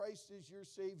is your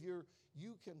Savior,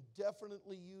 you can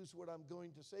definitely use what I'm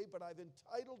going to say. But I've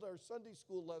entitled our Sunday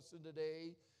school lesson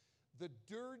today, The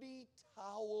Dirty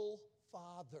Towel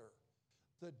Father.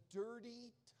 The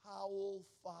Dirty Towel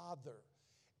Father.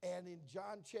 And in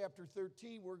John chapter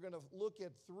 13, we're going to look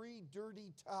at 3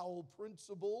 dirty towel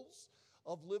principles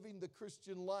of living the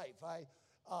Christian life. I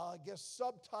guess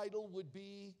subtitle would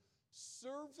be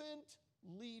Servant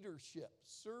Leadership.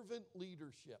 Servant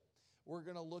Leadership. We're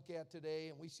going to look at today,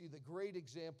 and we see the great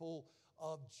example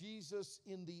of Jesus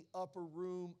in the upper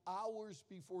room hours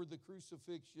before the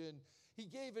crucifixion. He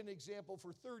gave an example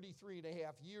for 33 and a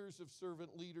half years of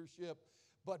servant leadership.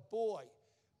 But boy,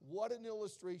 what an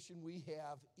illustration we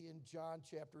have in John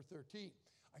chapter 13.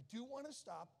 I do want to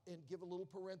stop and give a little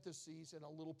parenthesis and a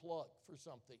little plug for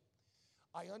something.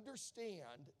 I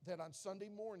understand that on Sunday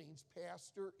mornings,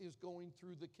 Pastor is going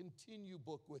through the Continue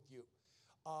book with you.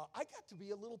 I got to be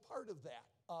a little part of that.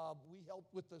 We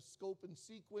helped with the scope and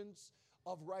sequence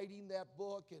of writing that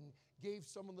book and gave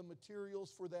some of the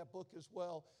materials for that book as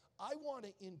well. I want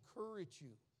to encourage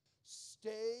you.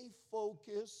 Stay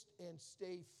focused and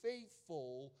stay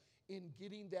faithful in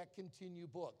getting that Continue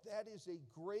book. That is a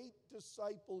great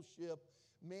discipleship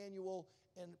manual.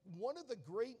 And one of the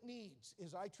great needs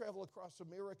as I travel across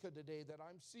America today that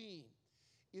I'm seeing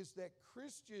is that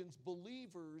Christians,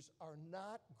 believers, are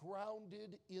not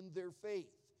grounded in their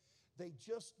faith. They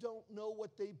just don't know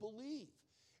what they believe.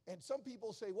 And some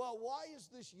people say, well, why is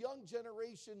this young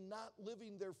generation not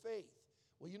living their faith?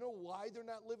 Well, you know why they're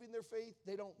not living their faith?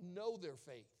 They don't know their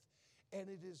faith. And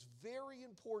it is very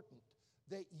important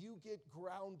that you get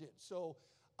grounded. So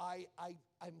I'm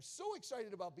so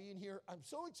excited about being here. I'm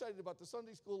so excited about the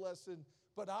Sunday school lesson.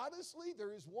 But honestly,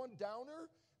 there is one downer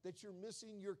that you're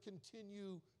missing your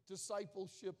Continue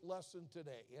discipleship lesson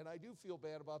today. And I do feel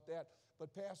bad about that.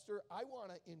 But Pastor, I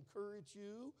want to encourage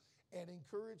you and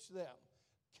encourage them.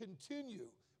 Continue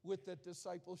with the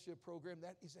discipleship program.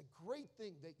 That is a great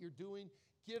thing that you're doing.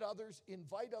 Get others,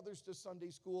 invite others to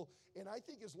Sunday school. And I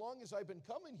think as long as I've been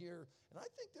coming here, and I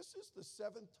think this is the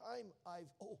 7th time I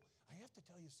have to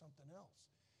tell you something else.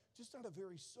 Just on a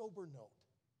very sober note.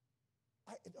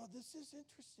 This is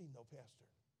interesting though, Pastor.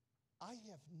 I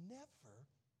have never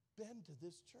been to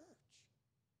this church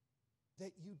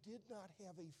that you did not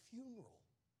have a funeral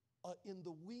in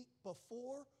the week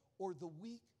before or the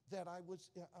week that I was,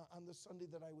 on the Sunday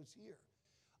that I was here.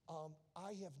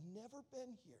 I have never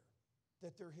been here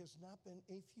that there has not been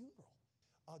a funeral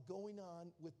going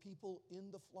on with people in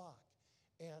the flock.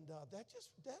 And that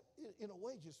in a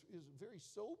way just is very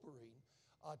sobering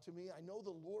to me. I know the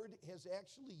Lord has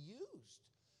actually used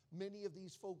many of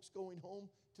these folks going home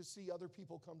to see other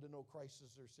people come to know Christ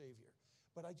as their Savior.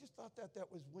 But I just thought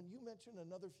that was, when you mentioned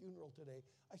another funeral today,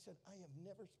 I said, I have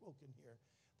never spoken here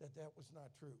that was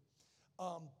not true.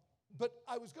 But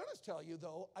I was going to tell you,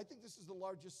 though, I think this is the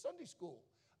largest Sunday school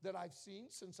that I've seen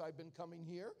since I've been coming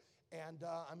here. And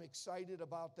I'm excited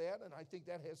about that. And I think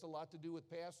that has a lot to do with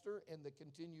Pastor and the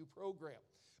Continue program.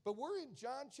 But we're in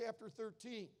John chapter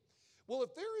 13. Well,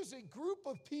 if there is a group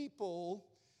of people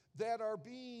that are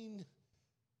being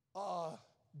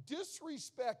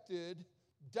disrespected,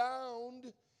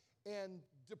 downed, and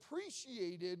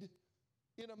depreciated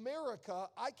in America,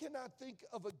 I cannot think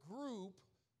of a group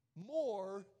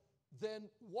more than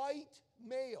white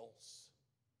males.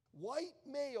 White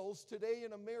males today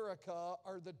in America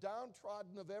are the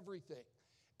downtrodden of everything.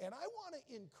 And I want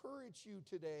to encourage you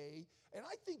today, and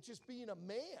I think just being a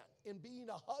man and being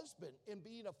a husband and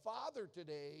being a father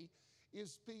today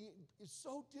is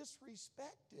so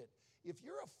disrespected. If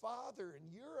you're a father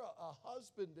and you're a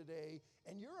husband today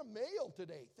and you're a male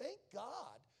today, thank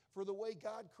God for the way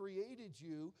God created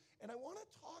you. And I want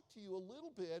to talk to you a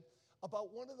little bit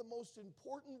about one of the most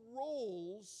important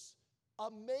roles a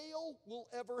male will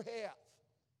ever have.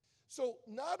 So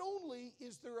not only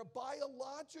is there a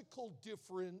biological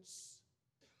difference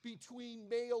between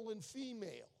male and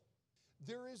female,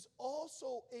 there is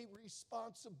also a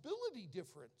responsibility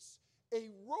difference, a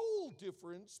role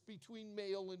difference between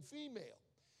male and female.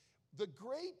 The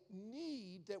great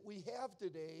need that we have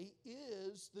today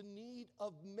is the need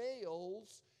of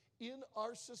males in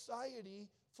our society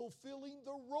fulfilling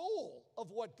the role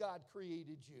of what God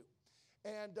created you.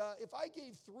 And if I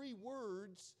gave 3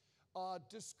 words,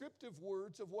 descriptive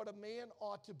words of what a man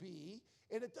ought to be,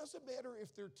 and it doesn't matter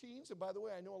if they're teens, and by the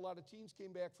way, I know a lot of teens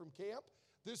came back from camp.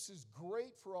 This is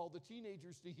great for all the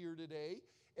teenagers to hear today,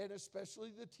 and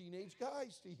especially the teenage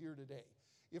guys to hear today.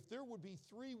 If there would be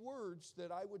 3 words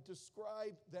that I would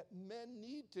describe that men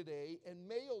need today and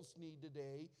males need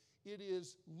today, it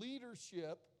is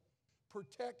leadership,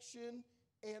 protection,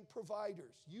 and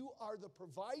providers. You are the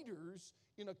providers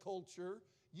in a culture,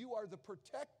 you are the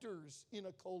protectors in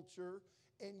a culture,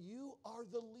 and you are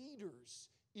the leaders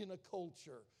in a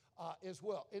culture as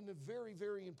well. And they're very,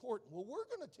 very important. Well,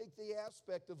 we're going to take the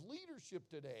aspect of leadership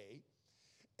today,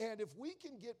 and if we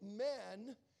can get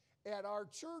men at our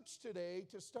church today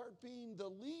to start being the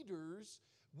leaders,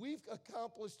 we've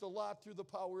accomplished a lot through the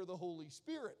power of the Holy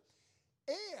Spirit.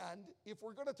 And if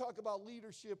we're going to talk about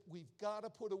leadership, we've got to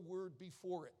put a word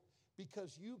before it,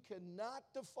 because you cannot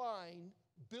define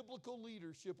biblical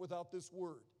leadership without this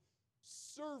word: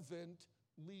 servant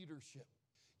leadership.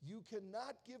 You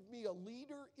cannot give me a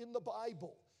leader in the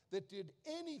Bible that did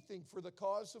anything for the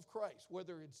cause of Christ,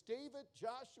 whether it's David,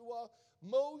 Joshua,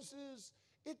 Moses,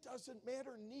 it doesn't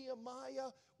matter,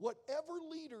 Nehemiah, whatever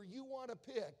leader you want to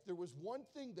pick, there was one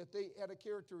thing that they had a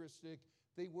characteristic: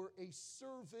 they were a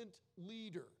servant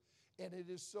leader. And it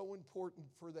is so important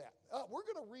for that. We're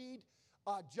going to read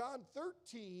John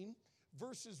 13,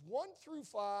 verses 1 through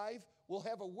 5. We'll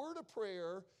have a word of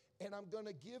prayer, and I'm going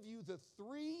to give you the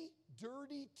 3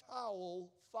 dirty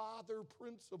towel father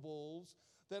principles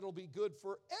that'll be good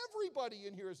for everybody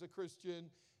in here as a Christian,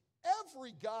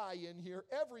 every guy in here,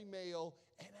 every male,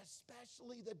 and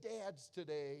especially the dads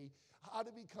today, how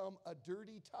to become a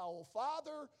dirty towel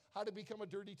father, how to become a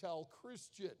dirty towel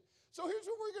Christian. So here's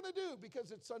what we're going to do,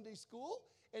 because it's Sunday school,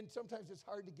 and sometimes it's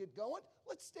hard to get going.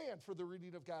 Let's stand for the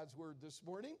reading of God's word this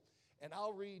morning, and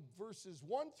I'll read verses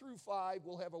 1 through 5.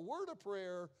 We'll have a word of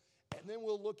prayer, and then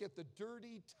we'll look at the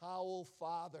dirty towel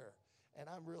father. And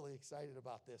I'm really excited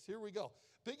about this. Here we go.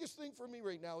 Biggest thing for me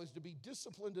right now is to be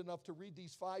disciplined enough to read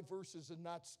these 5 verses and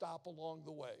not stop along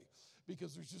the way,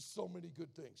 because there's just so many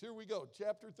good things. Here we go.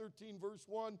 Chapter 13, verse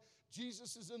 1.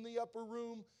 Jesus is in the upper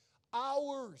room,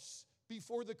 hours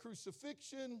before the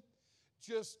crucifixion,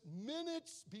 just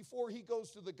minutes before he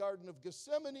goes to the Garden of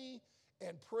Gethsemane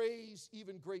and prays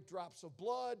even great drops of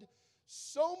blood.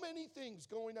 So many things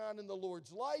going on in the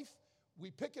Lord's life. We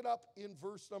pick it up in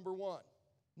verse number 1.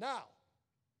 Now,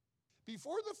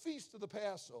 before the feast of the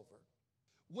Passover,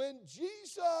 when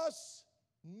Jesus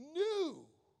knew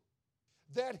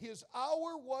that his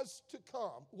hour was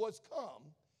come,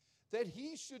 that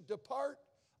he should depart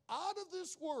out of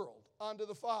this world unto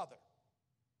the Father,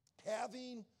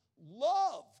 having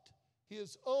loved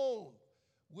his own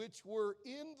which were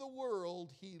in the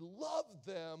world, he loved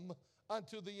them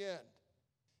unto the end.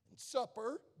 And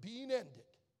supper being ended,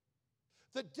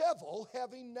 the devil,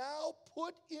 having now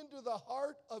put into the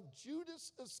heart of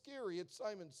Judas Iscariot,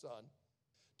 Simon's son,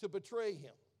 to betray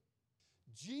him,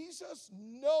 Jesus,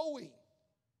 knowing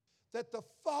that the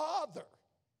Father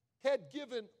had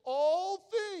given all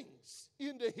things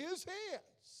into his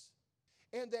hands,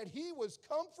 and that he was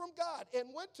come from God and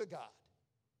went to God.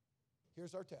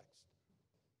 Here's our text.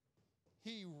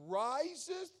 He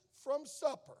riseth from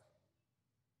supper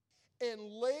and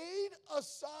laid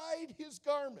aside his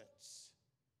garments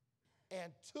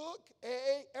and took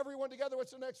everyone together,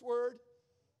 what's the next word?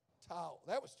 Towel.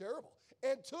 That was terrible.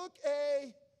 And took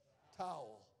a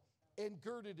towel and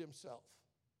girded himself.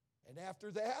 And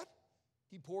after that,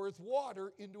 he poureth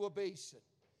water into a basin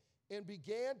and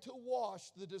began to wash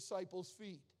the disciples'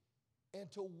 feet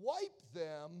and to wipe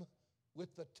them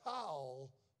with the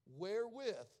towel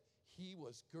wherewith he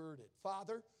was girded.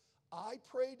 Father, I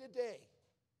pray today,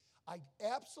 I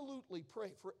absolutely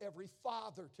pray for every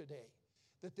father today,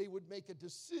 that they would make a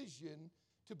decision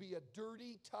to be a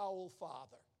dirty towel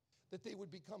father, that they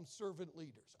would become servant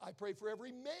leaders. I pray for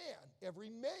every man, every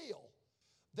male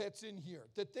that's in here,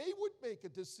 that they would make a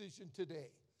decision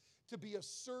today to be a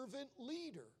servant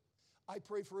leader. I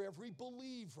pray for every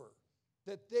believer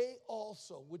that they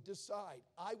also would decide,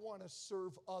 I want to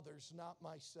serve others, not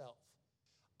myself.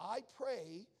 I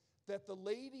pray that the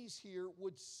ladies here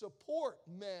would support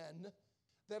men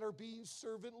that are being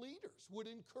servant leaders, would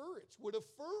encourage, would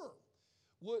affirm,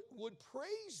 would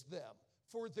praise them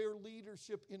for their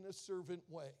leadership in a servant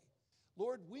way.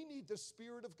 Lord, we need the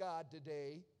Spirit of God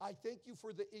today. I thank you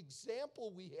for the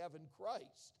example we have in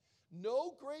Christ.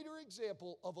 No greater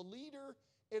example of a leader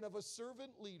and of a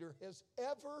servant leader has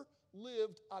ever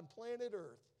lived on planet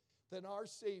Earth than our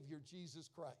Savior, Jesus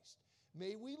Christ.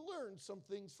 May we learn some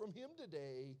things from him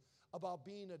today about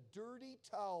being a dirty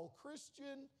towel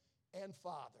Christian and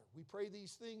father. We pray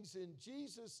these things in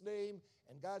Jesus' name,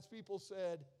 and God's people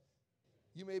said,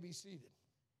 you may be seated.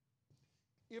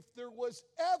 If there was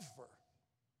ever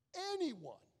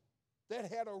anyone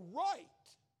that had a right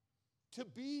to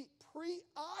be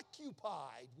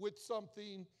preoccupied with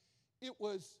something, it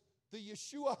was the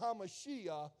Yeshua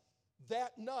HaMashiach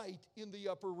that night in the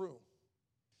upper room.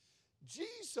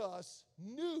 Jesus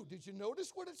knew, did you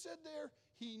notice what it said there?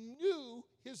 he knew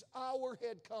his hour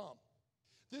had come.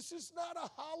 This is not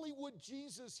a Hollywood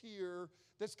Jesus here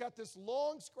that's got this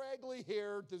long, scraggly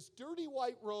hair, this dirty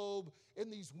white robe,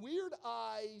 and these weird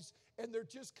eyes, and they're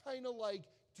just kind of like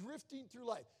drifting through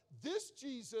life. This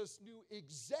Jesus knew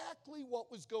exactly what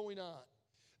was going on.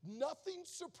 Nothing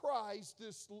surprised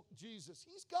this Jesus.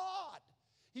 He's God.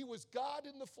 He was God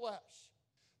in the flesh.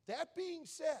 That being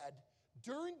said,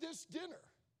 during this dinner,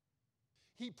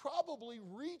 he probably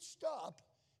reached up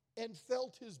and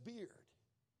felt his beard,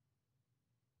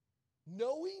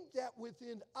 knowing that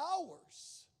within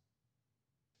hours,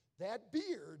 that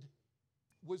beard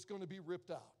was going to be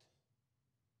ripped out.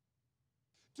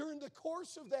 During the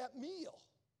course of that meal,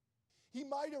 he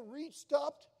might have reached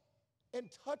up and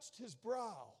touched his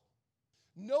brow,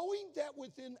 knowing that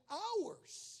within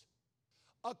hours,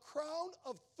 a crown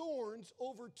of thorns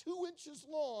over 2 inches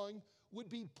long would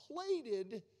be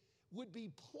planted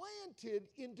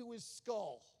into his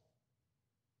skull.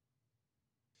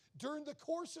 During the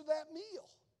course of that meal,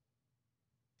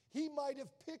 he might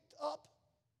have picked up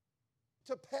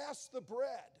to pass the bread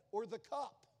or the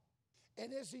cup.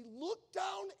 And as he looked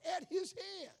down at his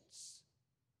hands,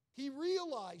 he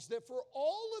realized that for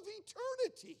all of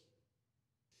eternity,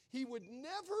 he would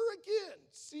never again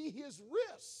see his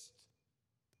wrist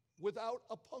without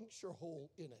a puncture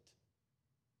hole in it.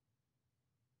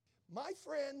 My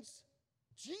friends,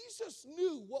 Jesus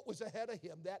knew what was ahead of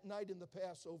him that night in the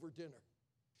Passover dinner.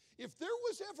 If there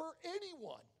was ever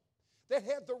anyone that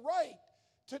had the right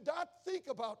to not think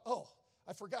about, oh,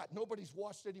 I forgot, nobody's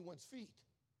washed anyone's feet,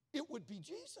 it would be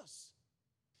Jesus.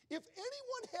 If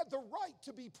anyone had the right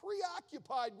to be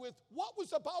preoccupied with what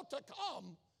was about to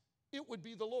come, it would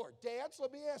be the Lord. Dads,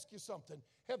 let me ask you something.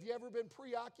 Have you ever been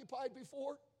preoccupied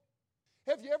before?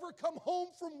 Have you ever come home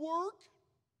from work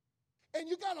and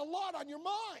you got a lot on your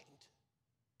mind?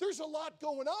 There's a lot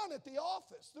going on at the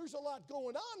office. There's a lot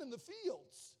going on in the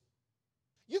fields.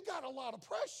 You got a lot of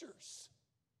pressures.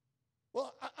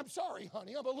 Well, I'm sorry,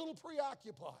 honey, I'm a little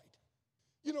preoccupied.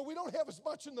 You know, we don't have as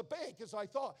much in the bank as I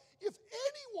thought. If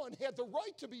anyone had the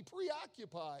right to be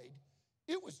preoccupied,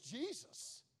 it was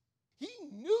Jesus. He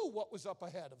knew what was up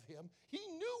ahead of him. He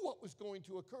knew what was going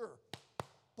to occur.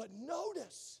 But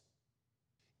notice,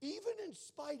 even in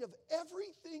spite of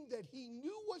everything that he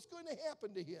knew was going to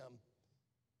happen to him,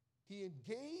 he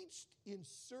engaged in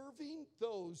serving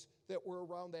those that were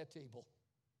around that table.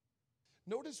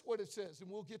 Notice what it says,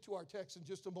 and we'll get to our text in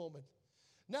just a moment.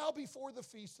 Now before the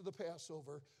feast of the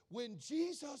Passover, when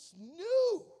Jesus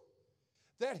knew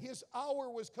that his hour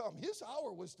was come, his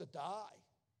hour was to die,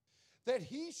 that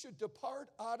he should depart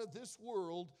out of this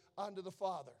world unto the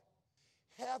Father,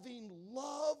 having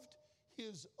loved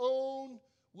his own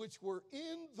which were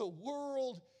in the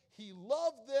world, he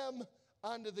loved them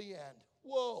unto the end.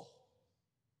 Whoa.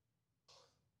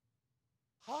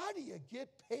 How do you get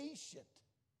patient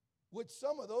with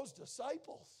some of those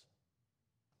disciples?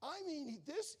 I mean, he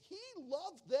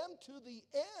loved them to the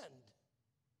end.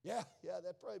 Yeah,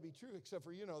 that'd probably be true, except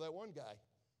for, that one guy.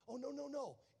 Oh,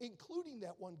 no, including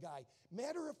that one guy.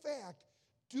 Matter of fact,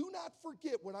 do not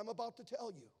forget what I'm about to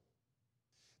tell you,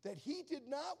 that he did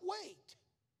not wait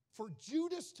for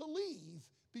Judas to leave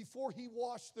before he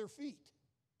washed their feet.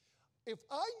 If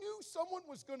I knew someone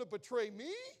was going to betray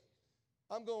me,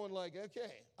 I'm going like,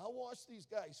 okay, I'll wash these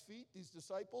guys' feet, these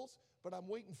disciples, but I'm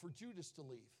waiting for Judas to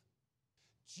leave.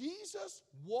 Jesus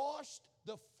washed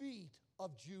the feet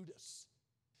of Judas.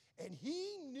 And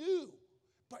he knew,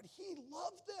 but he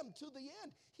loved them to the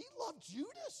end. He loved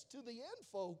Judas to the end,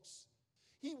 folks.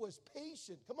 He was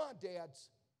patient. Come on, dads.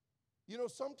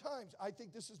 Sometimes I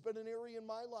think this has been an area in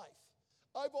my life.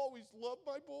 I've always loved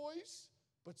my boys,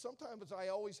 but sometimes I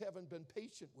always haven't been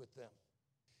patient with them.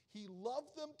 He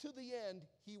loved them to the end.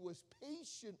 He was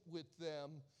patient with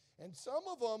them. And some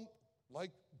of them,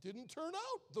 didn't turn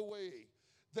out the way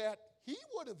that he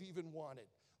would have even wanted,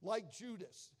 like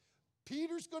Judas.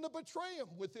 Peter's going to betray him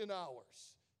within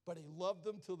hours, but he loved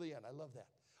them till the end. I love that.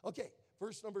 Okay,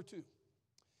 verse number 2.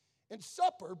 And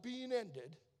supper being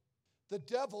ended, the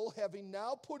devil having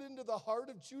now put into the heart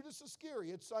of Judas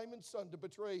Iscariot, Simon's son, to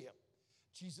betray him.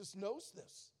 Jesus knows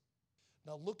this.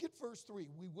 Now look at verse 3.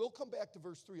 We will come back to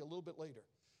verse 3 a little bit later.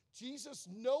 Jesus,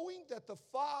 knowing that the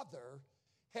Father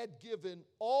had given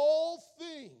all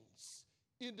things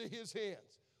into his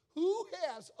hands. Who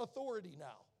has authority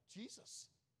now? Jesus.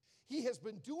 He has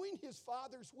been doing his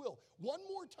Father's will. One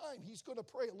more time, he's going to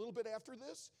pray a little bit after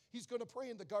this. He's going to pray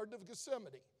in the Garden of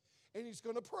Gethsemane. And he's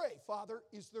going to pray, Father,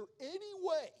 is there any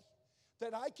way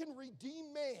that I can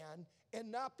redeem man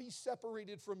and not be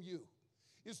separated from you?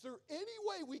 Is there any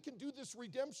way we can do this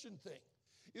redemption thing?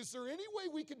 Is there any way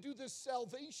we can do this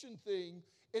salvation thing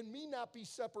and me not be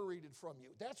separated from you?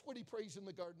 That's what he prays in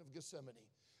the Garden of Gethsemane.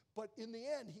 But in the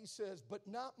end, he says, but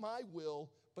not my will,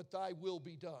 but thy will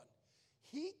be done.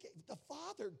 The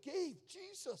Father gave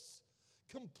Jesus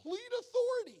complete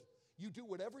authority. You do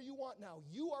whatever you want now.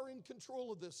 You are in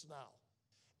control of this now.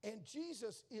 And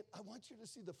Jesus, I want you to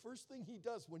see the first thing he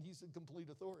does when he's in complete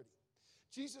authority.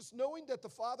 Jesus, knowing that the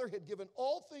Father had given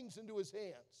all things into his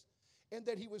hands, and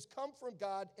that he was come from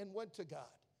God and went to God.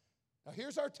 Now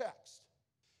here's our text.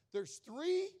 There's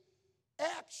 3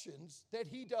 actions that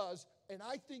he does, and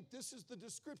I think this is the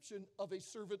description of a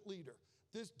servant leader.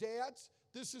 Dads,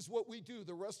 this is what we do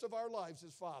the rest of our lives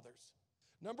as fathers.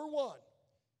 Number 1,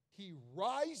 he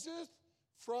riseth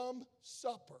from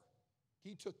supper.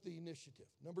 He took the initiative.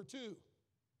 Number 2,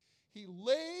 he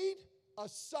laid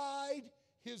aside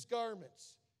his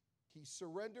garments. He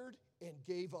surrendered and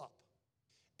gave up.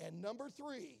 And number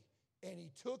 3, and he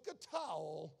took a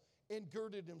towel and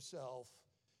girded himself.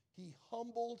 He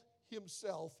humbled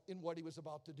himself in what he was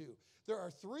about to do. There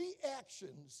are 3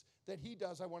 actions that he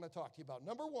does I want to talk to you about.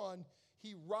 Number 1,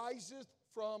 he riseth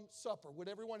from supper. Would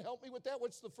everyone help me with that?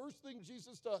 What's the first thing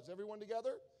Jesus does? Everyone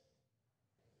together?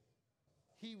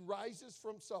 He rises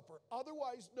from supper,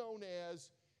 otherwise known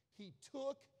as he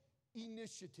took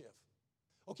initiative.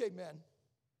 Okay, men,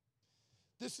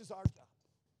 this is our job.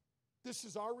 This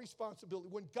is our responsibility.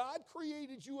 When God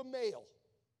created you a male,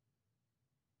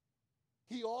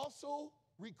 he also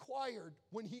required,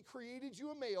 when he created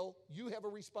you a male, you have a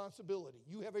responsibility.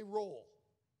 You have a role.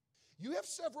 You have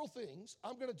several things.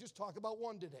 I'm going to just talk about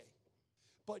one today.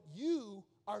 But you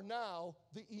are now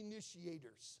the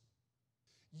initiators.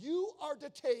 You are to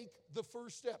take the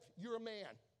first step. You're a man.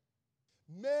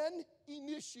 Men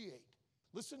initiate.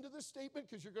 Listen to this statement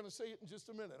because you're going to say it in just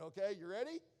a minute, okay? You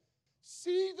ready?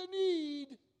 See the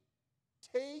need,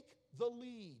 take the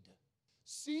lead.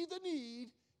 See the need,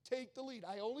 take the lead.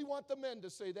 I only want the men to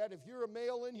say that. If you're a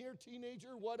male in here,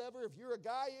 teenager, whatever, if you're a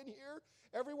guy in here,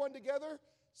 everyone together,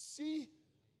 see.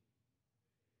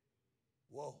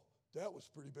 Whoa, that was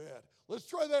pretty bad. Let's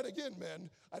try that again,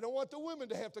 men. I don't want the women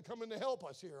to have to come in to help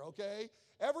us here, okay?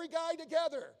 Every guy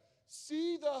together,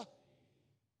 see the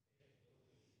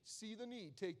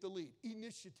need, take the lead.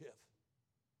 Initiative.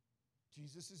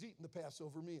 Jesus is eating the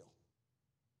Passover meal.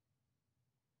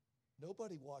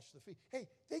 Nobody washed the feet. Hey,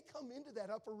 they come into that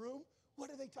upper room. What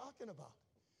are they talking about?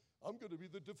 I'm going to be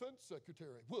the defense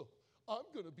secretary. Well, I'm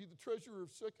going to be the treasurer of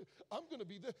I'm going to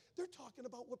be they're talking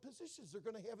about what positions they're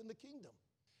going to have in the kingdom.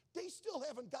 They still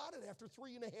haven't got it after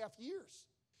 3.5 years.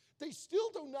 They still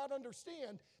do not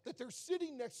understand that they're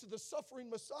sitting next to the suffering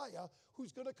Messiah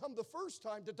who's going to come the first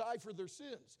time to die for their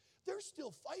sins. They're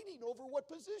still fighting over what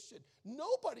position.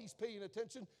 Nobody's paying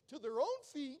attention to their own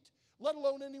feet, let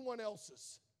alone anyone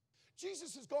else's.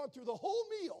 Jesus has gone through the whole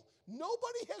meal.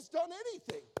 Nobody has done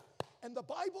anything. And the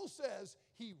Bible says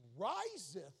he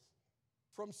riseth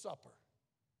from supper.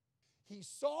 He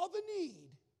saw the need,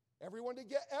 everyone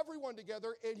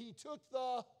together, and he took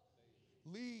the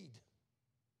lead.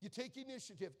 You take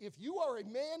initiative. If you are a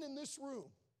man in this room,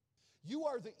 you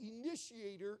are the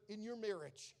initiator in your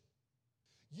marriage.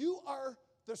 You are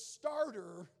the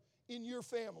starter in your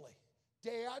family.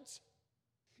 Dads,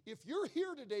 if you're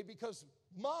here today because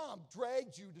mom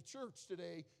dragged you to church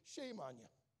today, shame on you.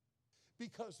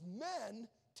 Because men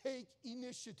take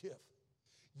initiative.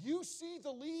 You see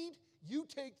the lead, you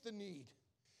take the need.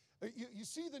 You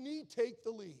see the need, take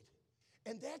the lead.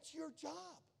 And that's your job.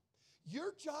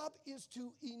 Your job is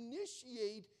to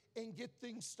initiate and get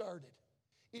things started.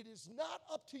 It is not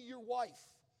up to your wife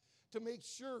to make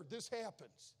sure this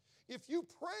happens. If you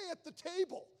pray at the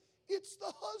table, it's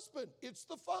the husband, it's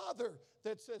the father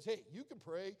that says, hey, you can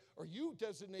pray, or you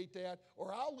designate that,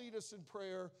 or I'll lead us in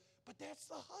prayer. But that's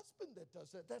the husband that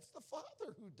does that. That's the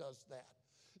father who does that.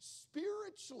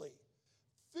 Spiritually,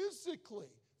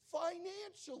 physically,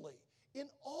 financially, in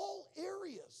all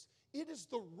areas, it is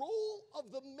the role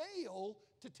of the male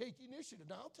to take initiative.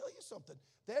 Now, I'll tell you something.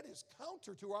 That is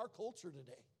counter to our culture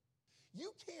today.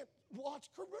 You can't watch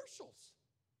commercials.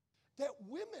 That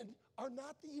women are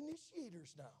not the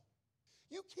initiators now.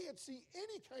 You can't see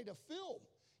any kind of film.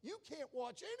 You can't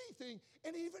watch anything,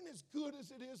 and even as good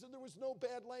as it is, and there was no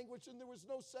bad language, and there was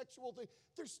no sexual thing,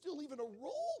 there's still even a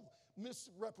role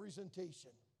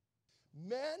misrepresentation.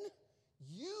 Men,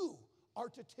 you are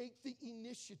to take the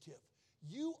initiative.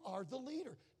 You are the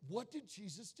leader. What did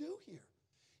Jesus do here?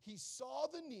 He saw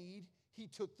the need, he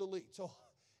took the lead. So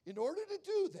in order to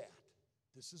do that,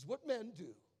 this is what men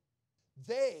do.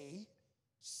 They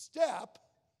step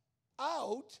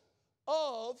out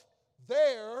of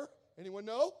their, anyone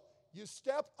know? You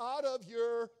step out of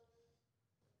your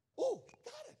Oh,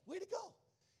 got it. Way to go.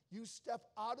 You step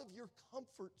out of your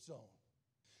comfort zone.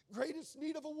 Greatest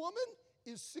need of a woman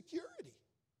is security.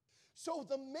 So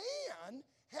the man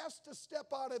has to step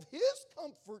out of his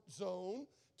comfort zone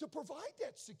to provide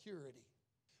that security.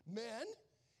 Men,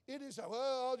 it is,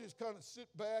 well, I'll just kind of sit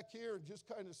back here and just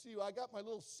kind of see. I got my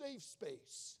little safe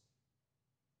space.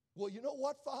 Well, you know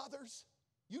what, fathers?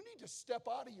 You need to step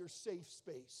out of your safe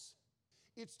space.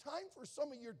 It's time for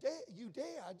some of you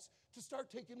dads to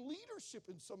start taking leadership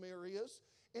in some areas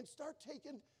and start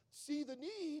see the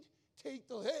need, hey,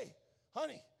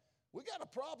 honey, we got a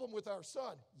problem with our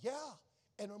son. Yeah,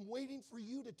 and I'm waiting for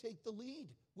you to take the lead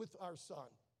with our son.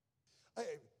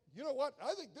 Hey, you know what?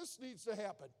 I think this needs to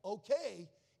happen. Okay,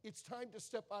 it's time to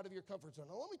step out of your comfort zone.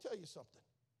 Now, let me tell you something.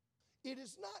 It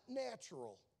is not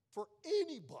natural for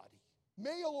anybody,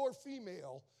 male or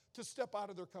female, to step out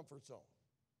of their comfort zone.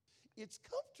 It's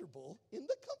comfortable in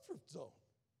the comfort zone.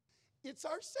 It's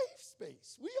our safe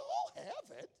space. We all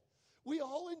have it. We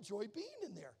all enjoy being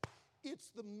in there. It's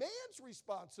the man's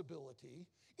responsibility.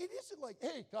 It isn't like,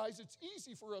 hey, guys, it's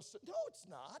easy for us. No, it's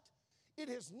not. It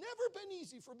has never been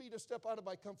easy for me to step out of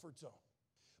my comfort zone.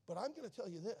 But I'm going to tell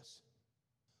you this.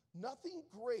 Nothing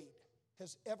great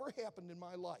has ever happened in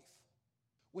my life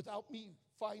without me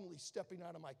finally stepping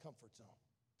out of my comfort zone.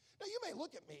 Now, you may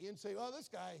look at me and say, oh, this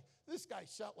guy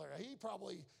Shetler,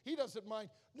 he doesn't mind.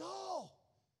 No,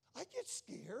 I get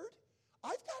scared.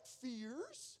 I've got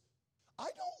fears. I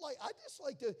just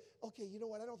like to, okay, you know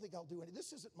what, I don't think I'll do it.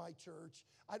 This isn't my church.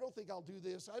 I don't think I'll do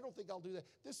this. I don't think I'll do that.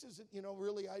 This isn't,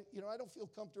 really, I don't feel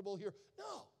comfortable here.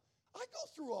 No, I go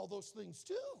through all those things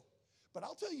too. But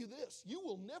I'll tell you this, you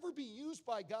will never be used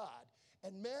by God.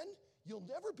 And men, you'll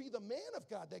never be the man of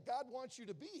God that God wants you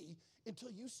to be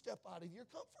until you step out of your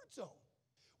comfort zone.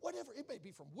 Whatever, it may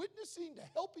be from witnessing to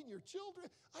helping your children.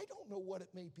 I don't know what it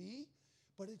may be.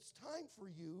 But it's time for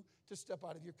you to step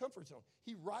out of your comfort zone.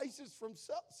 He rises from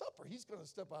supper. He's going to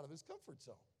step out of his comfort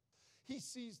zone. He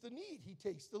sees the need. He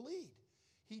takes the lead.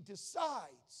 He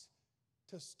decides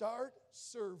to start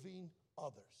serving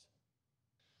others.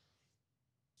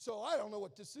 So I don't know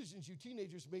what decisions you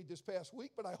teenagers made this past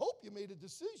week, but I hope you made a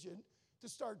decision to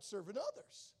start serving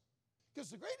others.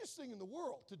 Because the greatest thing in the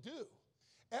world to do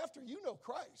after you know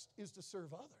Christ is to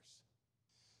serve others.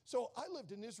 So I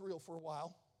lived in Israel for a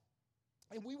while.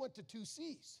 And we went to 2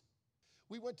 seas.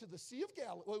 We went to the Sea of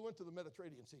Galilee. Well, we went to the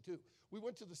Mediterranean Sea too. We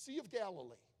went to the Sea of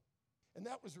Galilee. And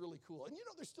that was really cool. And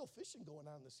there's still fishing going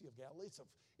on in the Sea of Galilee.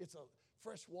 It's a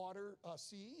freshwater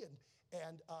sea,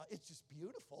 and it's just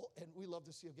beautiful. And we love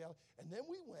the Sea of Galilee. And then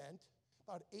we went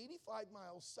about 85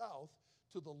 miles south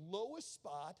to the lowest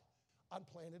spot on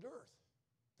planet Earth,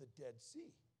 the Dead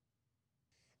Sea.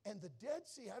 And the Dead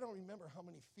Sea, I don't remember how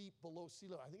many feet below sea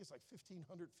level. I think it's like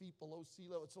 1,500 feet below sea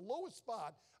level. It's the lowest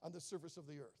spot on the surface of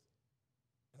the earth.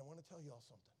 And I want to tell you all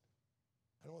something.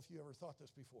 I don't know if you ever thought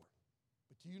this before,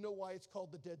 but do you know why it's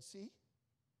called the Dead Sea?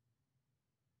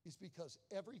 It's because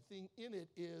everything in it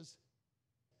is,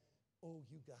 oh,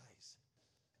 you guys,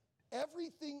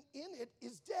 everything in it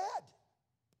is dead.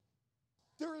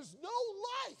 There is no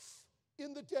life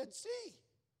in the Dead Sea.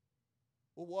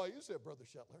 Well, why is that, Brother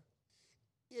Shetler?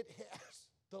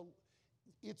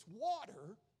 Its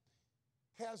water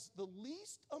has the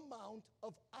least amount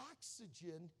of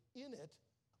oxygen in it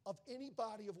of any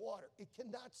body of water. It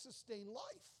cannot sustain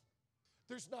life.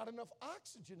 There's not enough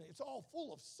oxygen. It's all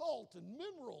full of salt and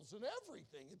minerals and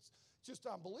everything. It's just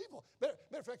unbelievable. Matter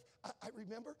of fact, I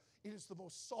remember it is the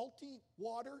most salty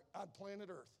water on planet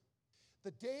Earth.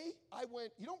 The day I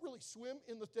went, you don't really swim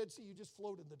in the Dead Sea, you just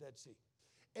float in the Dead Sea.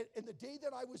 And the day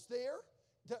that I was there,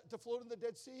 to float in the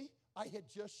Dead Sea, I had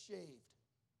just shaved.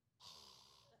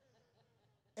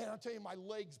 And I'll tell you, my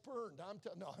legs burned.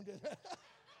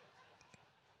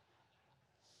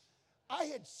 I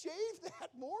had shaved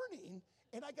that morning,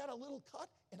 and I got a little cut,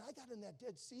 and I got in that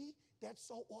Dead Sea. That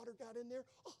salt water got in there.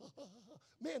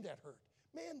 Man, that hurt.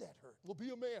 Man, that hurt. Well,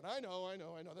 be a man. I know.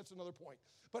 That's another point.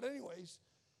 But anyways,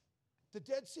 the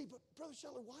Dead Sea. But Brother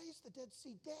Shetler, why is the Dead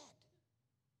Sea dead?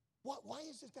 Why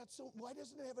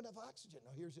doesn't it have enough oxygen?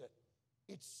 Now, here's it.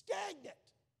 It's stagnant.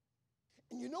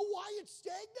 And you know why it's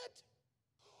stagnant?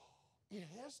 It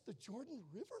has the Jordan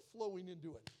River flowing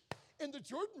into it. And the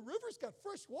Jordan River's got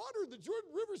fresh water. The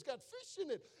Jordan River's got fish in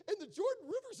it. And the Jordan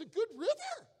River's a good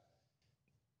river.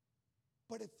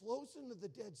 But it flows into the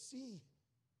Dead Sea,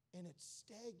 and it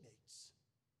stagnates.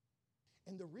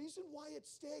 And the reason why it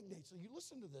stagnates, so you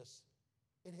listen to this,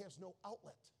 it has no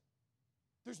outlet.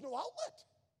 There's no outlet.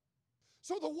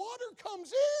 So the water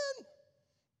comes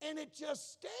in, and it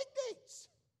just stagnates.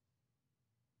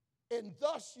 And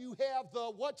thus you have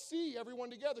the what sea, everyone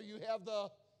together? You have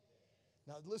the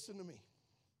Now listen to me.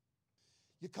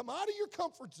 You come out of your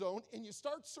comfort zone and you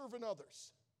start serving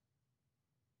others.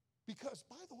 Because,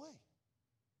 by the way,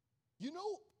 you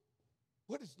know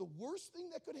what is the worst thing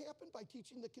that could happen by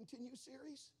teaching the Continue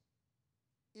series?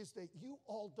 Is that you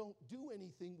all don't do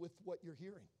anything with what you're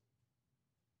hearing.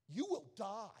 You will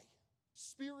die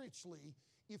spiritually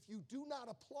if you do not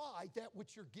apply that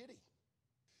which you're getting.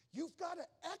 You've got to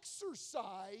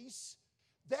exercise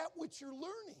that which you're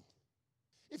learning.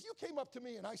 If you came up to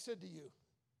me and I said to you,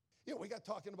 we got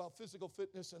talking about physical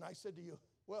fitness, and I said to you,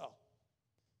 well,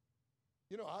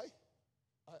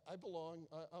 I belong,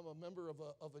 I'm a member of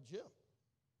a gym,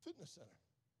 fitness center.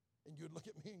 And you'd look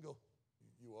at me and go,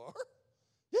 you are?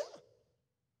 Yeah.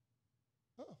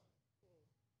 Oh.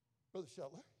 Brother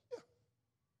Shetler,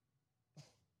 yeah.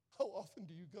 How often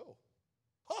do you go?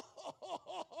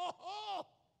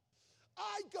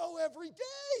 I go every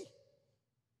day.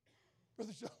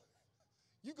 Brother Shetler,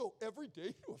 you go every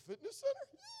day to a fitness center?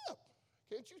 Yeah.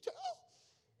 Can't you tell?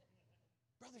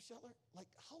 Brother Shetler,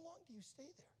 how long do you stay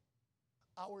there?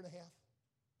 Hour and a half.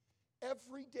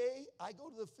 Every day I go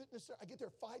to the fitness center. I get there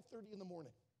at 5:30 in the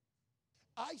morning.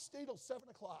 I stay till 7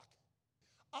 o'clock.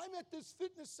 I'm at this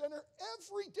fitness center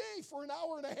every day for an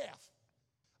hour and a half.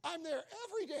 I'm there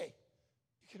every day.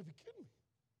 You gotta be kidding me.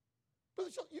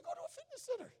 Brother Shelton, you go to a fitness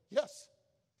center? Yes.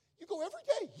 You go every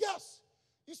day? Yes.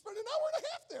 You spend an hour and a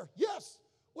half there? Yes.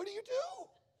 What do?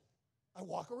 I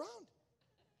walk around.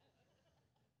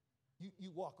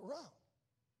 You walk around.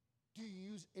 Do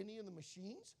you use any of the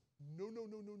machines? No.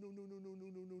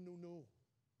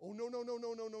 Oh,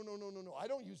 no. I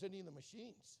don't use any of the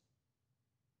machines.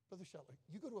 Brother Shetler,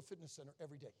 you go to a fitness center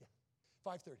every day? Yeah.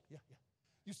 5:30? Yeah.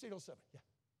 You stay till 7? Yeah.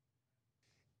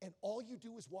 And all you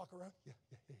do is walk around? Yeah.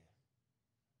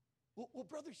 Well,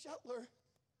 Brother Shetler,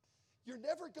 you're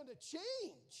never going to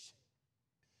change.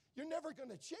 You're never going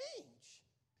to change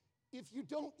if you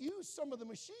don't use some of the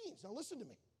machines. Now listen to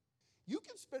me. You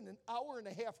can spend an hour and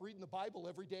a half reading the Bible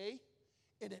every day,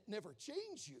 and it never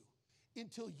changes you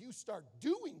until you start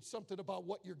doing something about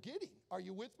what you're getting. Are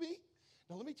you with me?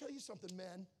 Now let me tell you something,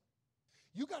 men.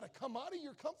 You got to come out of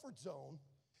your comfort zone,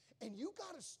 and you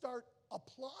got to start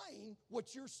applying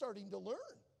what you're starting to learn.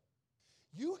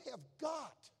 You have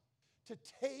got to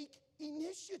take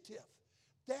initiative.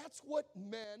 That's what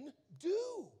men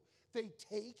do. They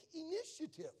take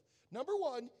initiative. Number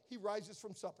one, he rises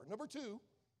from supper. Number two,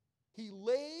 he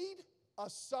laid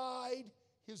aside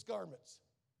his garments.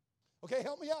 Okay,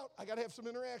 help me out. I got to have some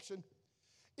interaction.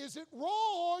 Is it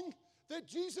wrong that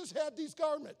Jesus had these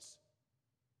garments?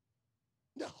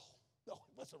 No, it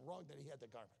wasn't wrong that he had the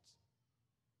garments.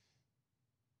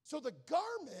 So the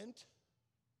garment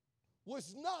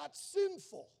was not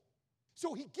sinful.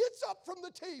 So he gets up from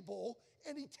the table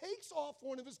and he takes off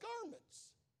one of his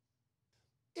garments.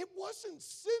 It wasn't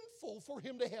sinful for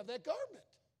him to have that garment.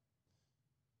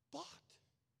 But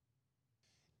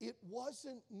it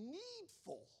wasn't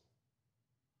needful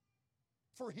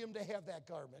for him to have that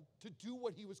garment to do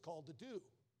what he was called to do.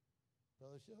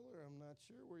 Brother Schiller, I'm not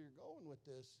sure where you're going with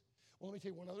this. Well, let me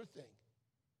tell you one other thing.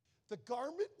 The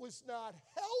garment was not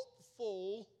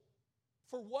helpful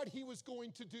for what he was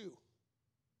going to do.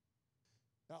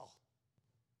 Now,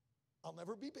 I'll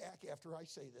never be back after I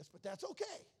say this, but that's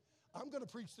okay. I'm going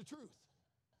to preach the truth.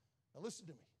 Now listen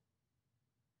to me.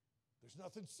 There's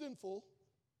nothing sinful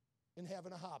in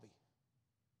having a hobby.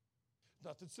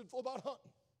 Nothing sinful about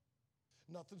hunting.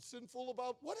 Nothing sinful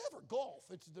about whatever, golf.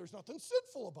 There's nothing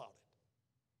sinful about it.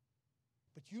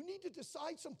 But you need to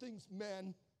decide some things,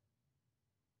 men.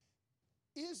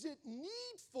 Is it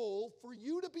needful for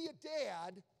you to be a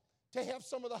dad to have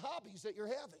some of the hobbies that you're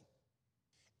having?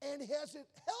 And has it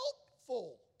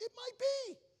helpful? It might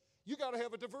be. You got to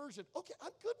have a diversion. Okay,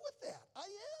 I'm good with that. I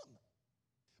am.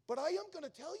 But I am going to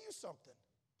tell you something.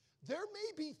 There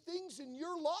may be things in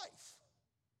your life.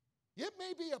 It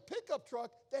may be a pickup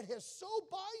truck that has so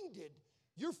binded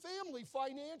your family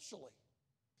financially.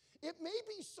 It may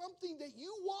be something that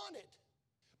you wanted.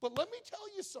 But let me tell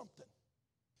you something.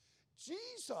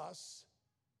 Jesus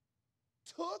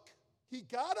he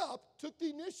got up, took the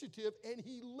initiative, and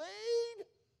he laid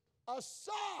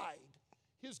aside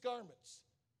his garments.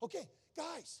 Okay,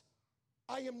 guys,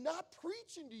 I am not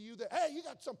preaching to you that, hey, you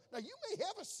got some. Now, you may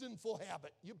have a sinful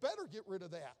habit. You better get rid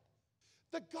of that.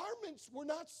 The garments were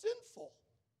not sinful,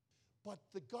 but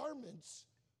the garments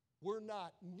were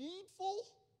not needful,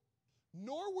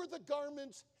 nor were the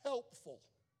garments helpful.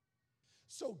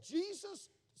 So Jesus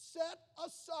set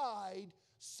aside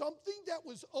something that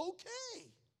was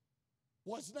okay,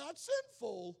 was not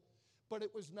sinful, but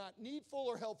it was not needful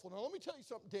or helpful. Now, let me tell you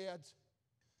something, dads.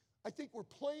 I think we're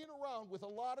playing around with a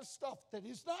lot of stuff that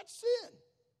is not sin,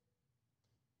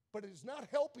 but it is not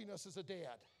helping us as a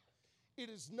dad. It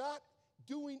is not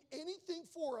doing anything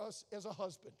for us as a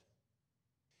husband.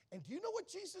 And do you know what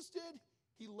Jesus did?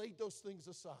 He laid those things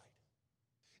aside.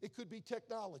 It could be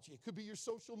technology. It could be your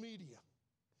social media.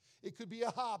 It could be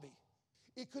a hobby.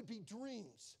 It could be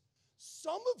dreams.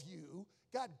 Some of you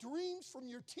got dreams from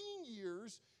your teen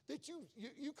years that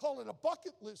you call it a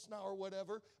bucket list now or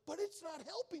whatever, but it's not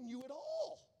helping you at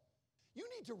all. You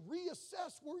need to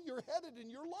reassess where you're headed in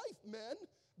your life, men.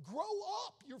 Grow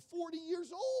up. You're 40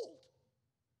 years old.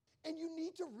 And you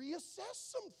need to reassess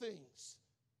some things.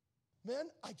 Men,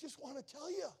 I just want to tell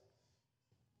you,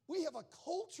 we have a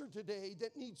culture today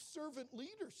that needs servant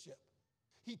leadership.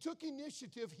 He took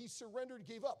initiative, he surrendered,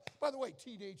 gave up. By the way,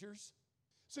 teenagers,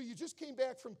 so you just came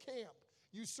back from camp.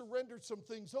 You surrendered some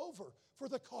things over for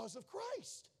the cause of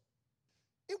Christ.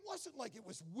 It wasn't like it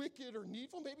was wicked or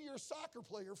needful. Maybe you're a soccer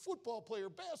player, football player,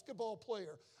 basketball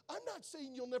player. I'm not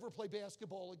saying you'll never play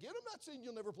basketball again. I'm not saying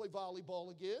you'll never play volleyball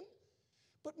again.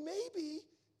 But maybe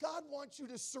God wants you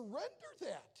to surrender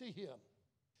that to him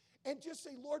and just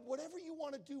say, Lord, whatever you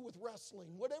want to do with wrestling,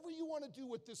 whatever you want to do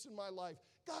with this in my life,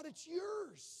 God, it's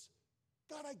yours.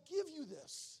 God, I give you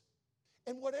this.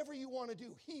 And whatever you want to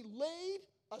do. He laid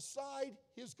aside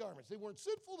his garments. They weren't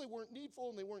sinful, they weren't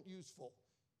needful, and they weren't useful.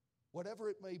 Whatever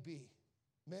it may be.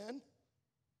 Men,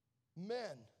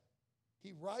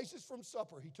 he rises from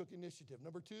supper. He took initiative.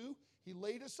 Number 2, he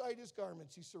laid aside his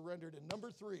garments. He surrendered. And number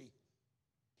 3,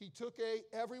 he took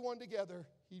everyone together.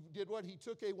 He did what? He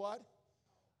took a what?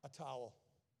 A towel.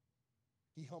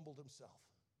 He humbled himself.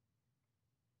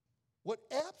 What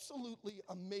absolutely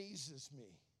amazes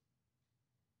me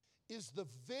is the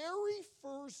very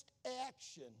first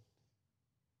action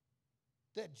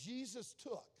that Jesus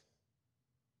took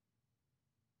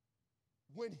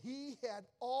when he had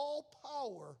all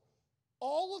power,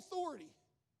 all authority.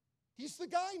 He's the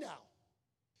guy now.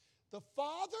 The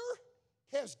Father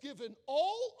has given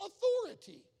all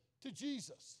authority to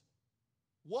Jesus.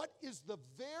 What is the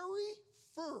very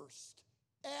first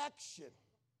action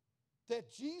that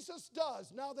Jesus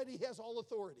does now that he has all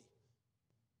authority?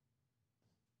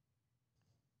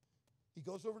 He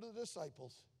goes over to the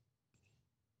disciples.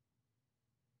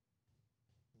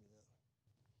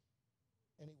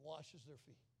 And he washes their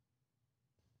feet.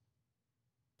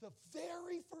 The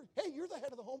very first, hey, you're the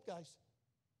head of the home, guys.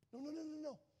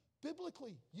 No.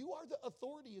 Biblically, you are the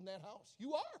authority in that house.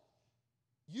 You are.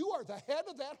 You are the head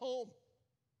of that home.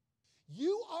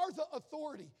 You are the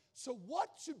authority. So what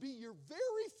should be your very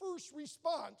first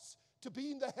response to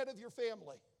being the head of your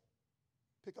family?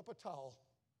 Pick up a towel,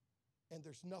 and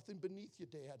there's nothing beneath you,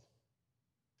 Dad.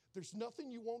 There's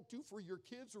nothing you won't do for your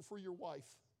kids or for your wife.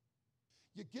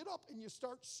 You get up and you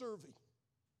start serving,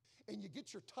 and you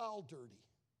get your towel dirty,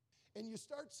 and you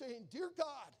start saying, Dear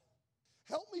God,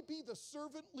 help me be the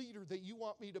servant leader that you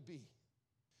want me to be.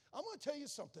 I'm going to tell you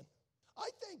something. I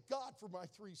thank God for my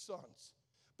 3 sons,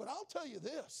 but I'll tell you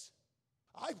this.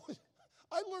 I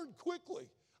learned quickly,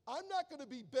 I'm not going to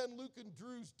be Ben, Luke, and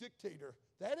Drew's dictator.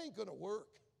 That ain't going to work.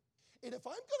 And if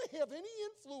I'm going to have any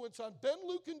influence on Ben,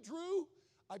 Luke, and Drew,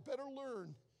 I better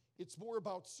learn it's more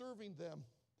about serving them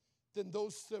than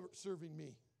those serving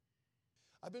me.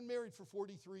 I've been married for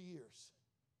 43 years.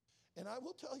 And I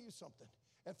will tell you something.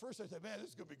 At first I said, man, this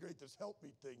is going to be great, this help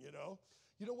me thing, you know.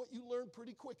 You know what you learn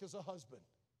pretty quick as a husband?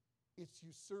 It's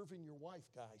you serving your wife,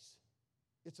 guys.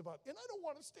 It's about, and I don't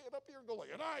want to stand up here and go like,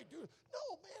 and I do. No,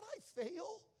 man, I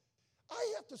fail.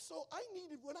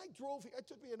 When I drove here, it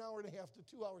took me an hour and a half to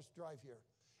 2 hours to drive here.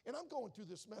 And I'm going through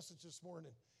this message this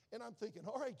morning, and I'm thinking,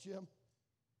 all right, Jim,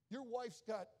 your wife's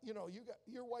got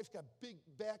big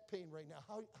back pain right now.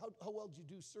 How well did you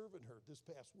do serving her this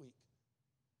past week?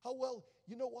 How well,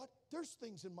 you know what? There's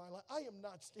things in my life. I am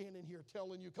not standing here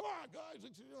telling you, come on, guys,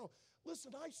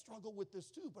 listen, I struggle with this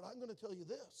too, but I'm going to tell you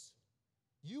this.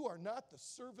 You are not the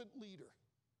servant leader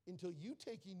until you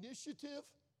take initiative,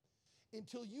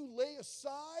 until you lay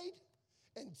aside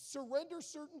and surrender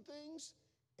certain things,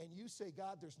 and you say,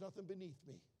 God, there's nothing beneath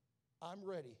me. I'm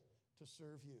ready to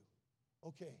serve you.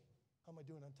 Okay, how am I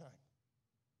doing on time?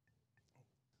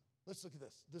 Let's look at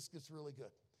this. This gets really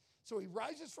good. So he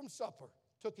rises from supper,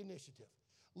 took initiative,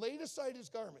 laid aside his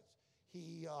garments.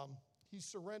 He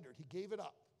surrendered. He gave it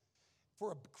up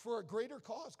for a greater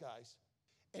cause, guys.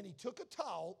 And he took a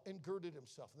towel and girded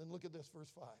himself. And then look at this,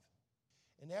 verse 5.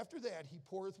 And after that, he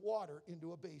poureth water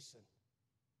into a basin,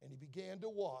 and he began to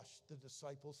wash the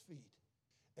disciples' feet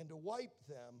and to wipe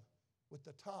them with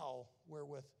the towel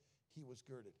wherewith he was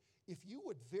girded. If you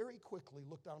would very quickly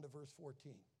look down to verse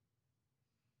 14.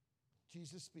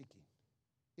 Jesus speaking.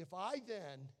 If I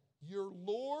then, your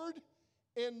Lord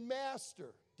and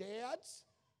Master, dads,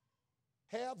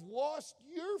 have washed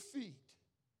your feet,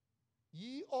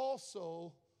 ye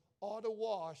also ought to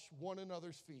wash one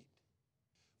another's feet.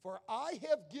 For I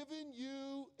have given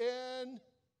you an,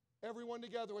 everyone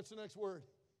together, what's the next word?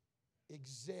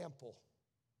 Example,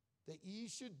 that ye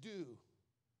should do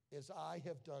as I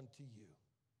have done to you.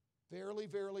 Verily,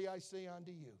 verily, I say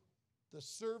unto you, the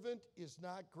servant is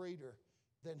not greater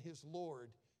than his Lord,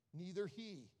 neither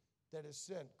he that is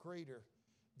sent greater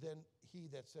than he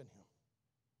that sent him.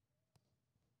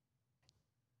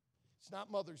 It's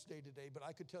not Mother's Day today, but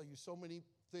I could tell you so many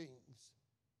things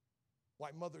why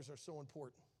mothers are so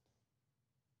important.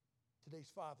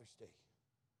 Today's Father's Day.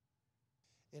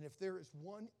 And if there is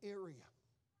one area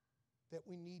that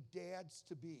we need dads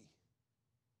to be,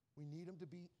 we need them to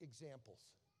be examples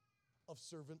of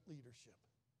servant leadership.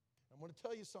 I'm going to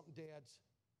tell you something, dads.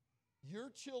 Your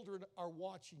children are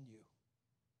watching you.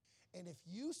 And if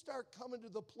you start coming to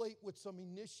the plate with some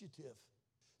initiative,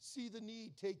 see the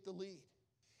need, take the lead,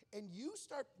 and you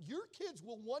start, your kids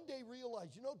will one day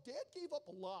realize, you know, Dad gave up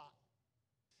a lot.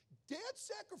 Dad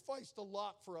sacrificed a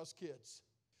lot for us kids.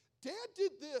 Dad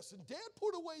did this, and Dad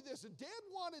put away this, and Dad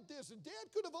wanted this, and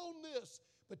Dad could have owned this,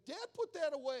 but Dad put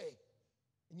that away.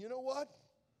 And you know what?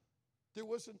 There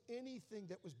wasn't anything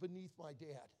that was beneath my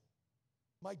dad.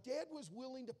 My dad was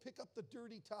willing to pick up the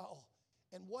dirty towel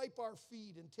and wipe our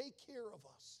feet and take care of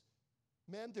us.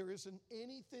 Men, there isn't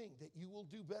anything that you will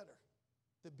do better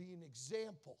than be an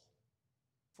example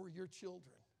for your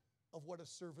children of what a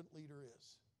servant leader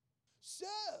is. So,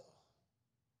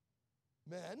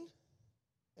 men,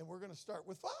 and we're going to start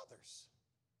with fathers.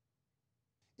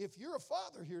 If you're a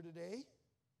father here today,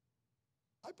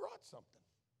 I brought something.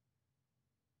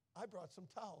 I brought some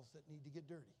towels that need to get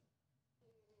dirty.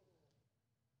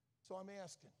 So I'm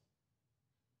asking,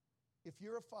 if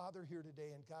you're a father here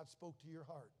today and God spoke to your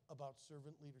heart about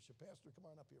servant leadership, Pastor, come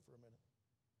on up here for a minute.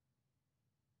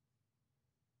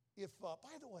 If, by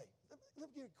the way, let me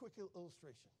give you a quick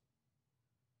illustration.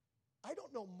 I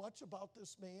don't know much about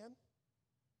this man,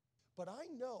 but I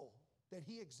know that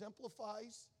he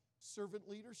exemplifies servant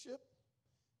leadership.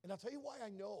 And I'll tell you why I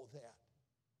know that.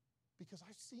 Because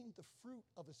I've seen the fruit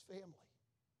of his family.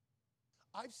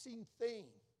 I've seen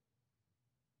Thane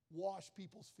wash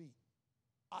people's feet.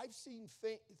 I've seen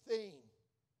Thane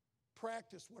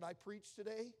practice what I preach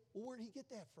today. Well, where did he get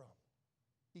that from?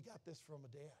 He got this from a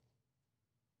dad.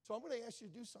 So I'm going to ask you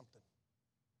to do something.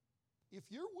 If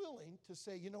you're willing to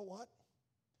say, you know what?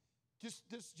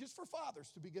 Just for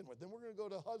fathers to begin with. Then we're going to go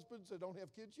to husbands that don't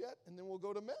have kids yet, and then we'll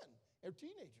go to men or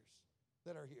teenagers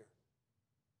that are here.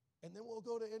 And then we'll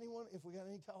go to anyone, if we got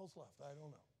any towels left, I don't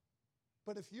know.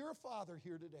 But if you're a father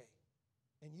here today,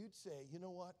 and you'd say, you know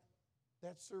what?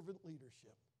 That's servant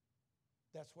leadership.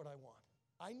 That's what I want.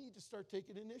 I need to start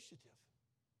taking initiative.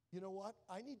 You know what?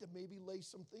 I need to maybe lay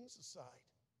some things aside,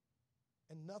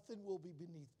 and nothing will be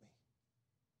beneath me.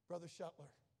 Brother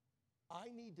Shuttler, I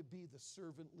need to be the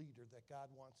servant leader that God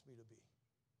wants me to be.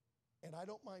 And I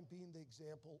don't mind being the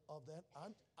example of that.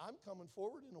 I'm coming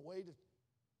forward in a way to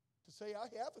say I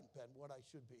haven't been what I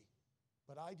should be,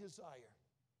 but I desire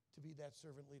to be that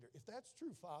servant leader. If that's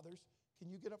true, fathers, can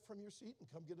you get up from your seat and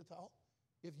come get a towel?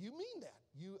 If you mean that,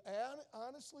 you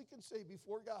honestly can say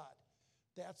before God,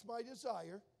 that's my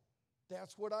desire,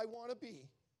 that's what I want to be.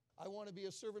 I want to be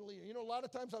a servant leader. You know, a lot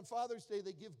of times on Father's Day,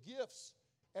 they give gifts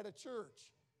at a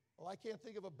church. Well, I can't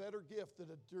think of a better gift than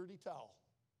a dirty towel.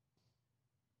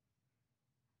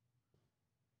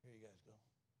 Here you guys go.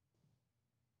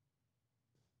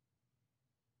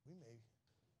 We may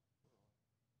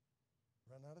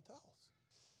run out of towels.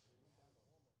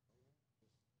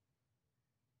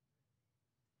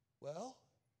 Well,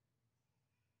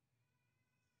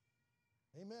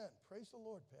 amen. Praise the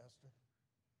Lord, Pastor.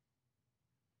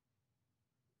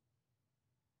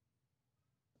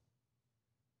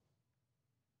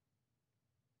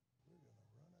 We're going to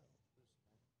run out.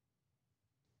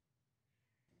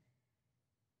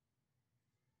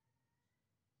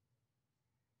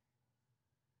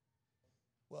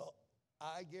 Well,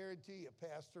 I guarantee you,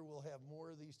 Pastor will have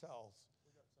more of these towels.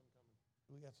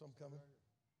 We got some coming.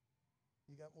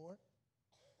 You got more?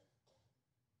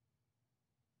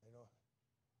 You know,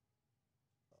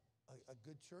 a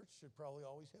good church should probably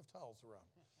always have towels around.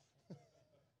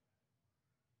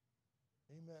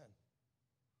 Amen.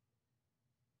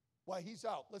 While he's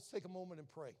out, let's take a moment and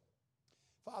pray.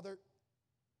 Father,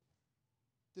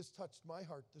 this touched my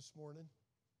heart this morning.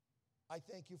 I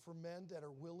thank you for men that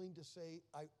are willing to say,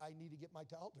 I need to get my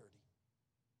towel dirty.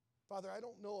 Father, I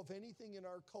don't know of anything in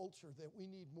our culture that we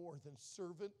need more than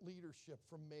servant leadership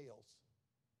from males.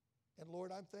 And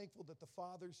Lord, I'm thankful that the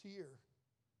fathers here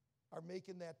are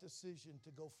making that decision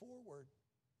to go forward.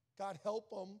 God, help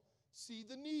them see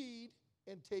the need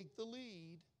and take the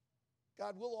lead.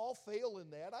 God, we'll all fail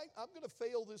in that. I'm going to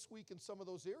fail this week in some of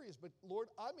those areas, but Lord,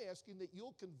 I'm asking that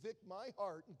you'll convict my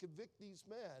heart and convict these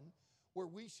men where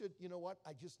we should, you know what,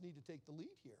 I just need to take the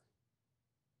lead here.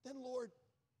 Then, Lord,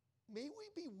 may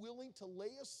we be willing to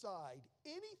lay aside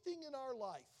anything in our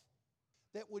life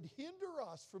that would hinder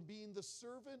us from being the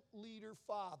servant, leader,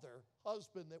 father,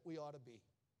 husband that we ought to be.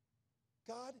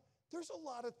 God, there's a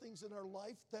lot of things in our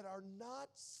life that are not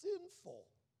sinful,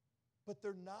 but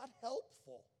they're not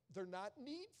helpful. They're not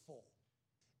needful.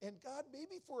 And God,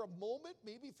 maybe for a moment,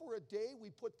 maybe for a day, we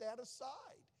put that aside.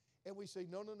 And we say,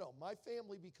 no, my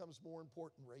family becomes more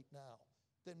important right now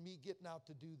than me getting out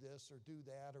to do this or do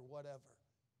that or whatever.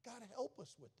 God, help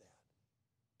us with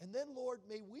that. And then, Lord,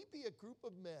 may we be a group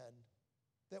of men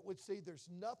that would say there's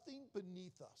nothing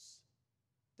beneath us.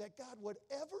 That God,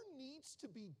 whatever needs to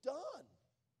be done,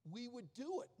 we would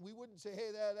do it. We wouldn't say,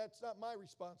 hey, that's not my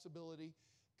responsibility.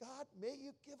 God, may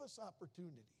you give us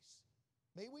opportunities.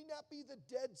 May we not be the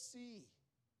Dead Sea.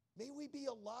 May we be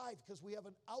alive because we have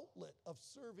an outlet of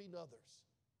serving others.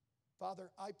 Father,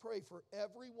 I pray for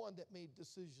everyone that made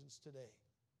decisions today.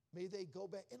 May they go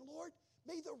back. And Lord,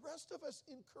 may the rest of us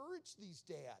encourage these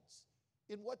dads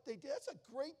in what they did. That's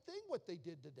a great thing what they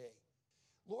did today.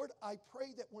 Lord, I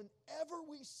pray that whenever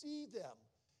we see them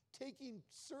taking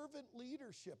servant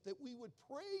leadership, that we would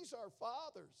praise our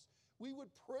fathers, we would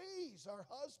praise our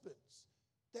husbands,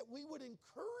 that we would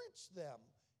encourage them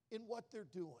in what they're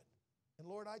doing. And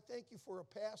Lord, I thank you for a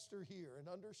pastor here, an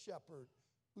under shepherd,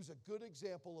 who's a good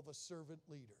example of a servant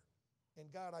leader.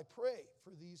 And God, I pray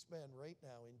for these men right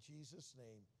now in Jesus'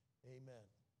 name. Amen.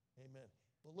 Amen.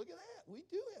 Well, look at that. We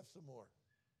do have some more.